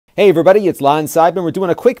Hey everybody, it's Lon Seidman. We're doing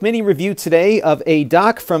a quick mini review today of a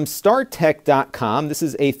dock from StarTech.com. This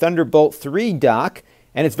is a Thunderbolt 3 dock,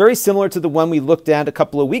 and it's very similar to the one we looked at a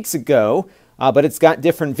couple of weeks ago, but it's got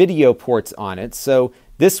different video ports on it. So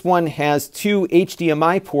this one has two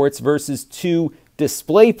HDMI ports versus two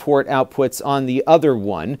DisplayPort outputs on the other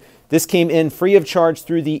one. This came in free of charge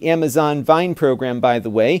through the Amazon Vine program, by the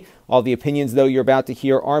way. All the opinions, though, you're about to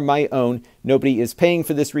hear are my own. Nobody is paying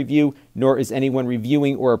for this review, nor is anyone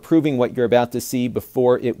reviewing or approving what you're about to see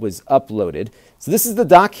before it was uploaded. So this is the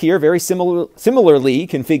dock here, very similarly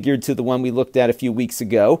configured to the one we looked at a few weeks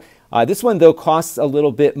ago. This one, though, costs a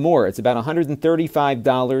little bit more. It's about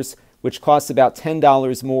 $135, which costs about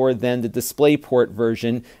 $10 more than the DisplayPort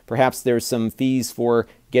version. Perhaps there's some fees for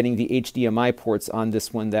getting the HDMI ports on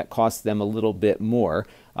this one that cost them a little bit more.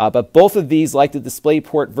 But both of these, like the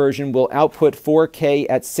DisplayPort version, will output 4K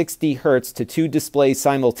at 60 Hz to two displays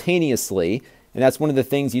simultaneously. And that's one of the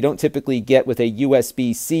things you don't typically get with a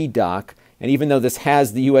USB-C dock. And even though this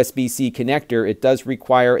has the USB-C connector, it does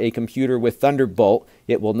require a computer with Thunderbolt.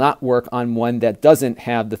 It will not work on one that doesn't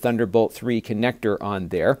have the Thunderbolt 3 connector on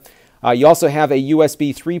there. You also have a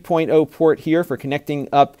USB 3.0 port here for connecting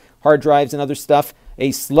up hard drives and other stuff.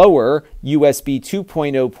 A slower USB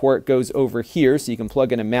 2.0 port goes over here, so you can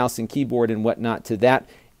plug in a mouse and keyboard and whatnot to that.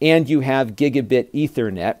 And you have gigabit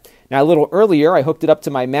Ethernet. Now, a little earlier, I hooked it up to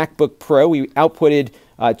my MacBook Pro. We outputted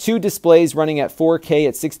two displays running at 4K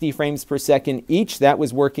at 60 frames per second each. That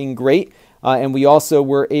was working great. And we also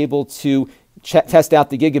were able to test out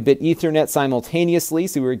the gigabit Ethernet simultaneously,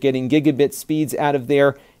 so we were getting gigabit speeds out of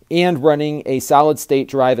there, and running a solid-state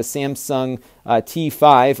drive, a Samsung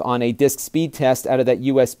T5, on a disk speed test out of that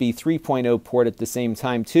USB 3.0 port at the same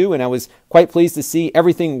time, too. And I was quite pleased to see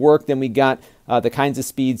everything worked, and we got the kinds of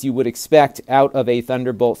speeds you would expect out of a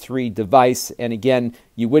Thunderbolt 3 device. And again,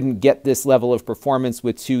 you wouldn't get this level of performance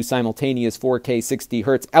with two simultaneous 4K 60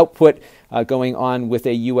 Hz output going on with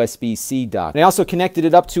a USB-C dock. And I also connected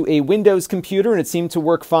it up to a Windows computer, and it seemed to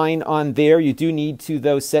work fine on there. You do need to,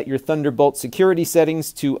 though, set your Thunderbolt security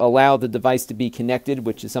settings to allow the device to be connected,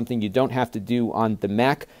 which is something you don't have to do on the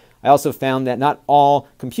Mac. I also found that not all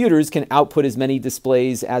computers can output as many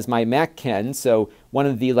displays as my Mac can, so one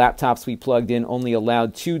of the laptops we plugged in only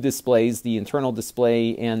allowed two displays, the internal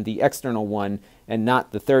display and the external one, and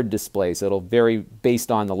not the third display, so it'll vary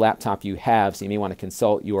based on the laptop you have, so you may want to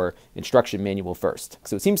consult your instruction manual first.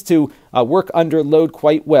 So it seems to work under load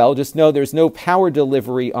quite well. Just know there's no power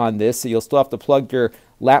delivery on this, so you'll still have to plug your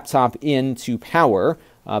laptop in to power.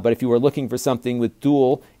 But if you were looking for something with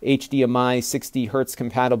dual HDMI 60 Hz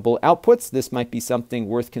compatible outputs, this might be something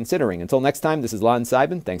worth considering. Until next time, this is Lon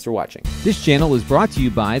Seidman. Thanks for watching. This channel is brought to you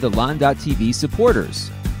by the Lon.TV supporters,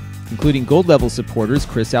 including gold level supporters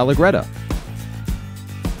Chris Allegretta,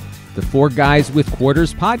 the Four Guys with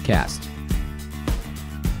Quarters podcast,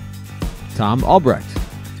 Tom Albrecht,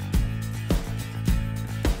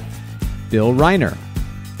 Bill Reiner,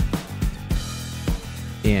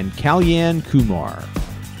 and Kalyan Kumar.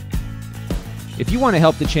 If you want to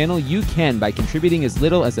help the channel, you can by contributing as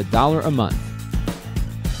little as $1 a month.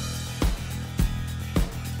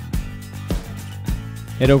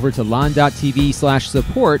 Head over to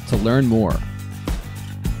lon.tv/support to learn more.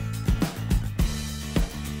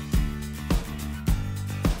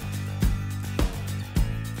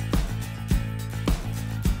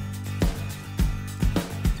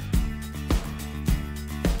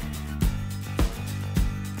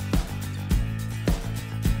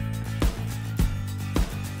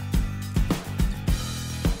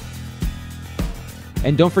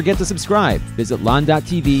 And don't forget to subscribe. Visit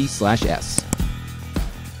lon.tv/s.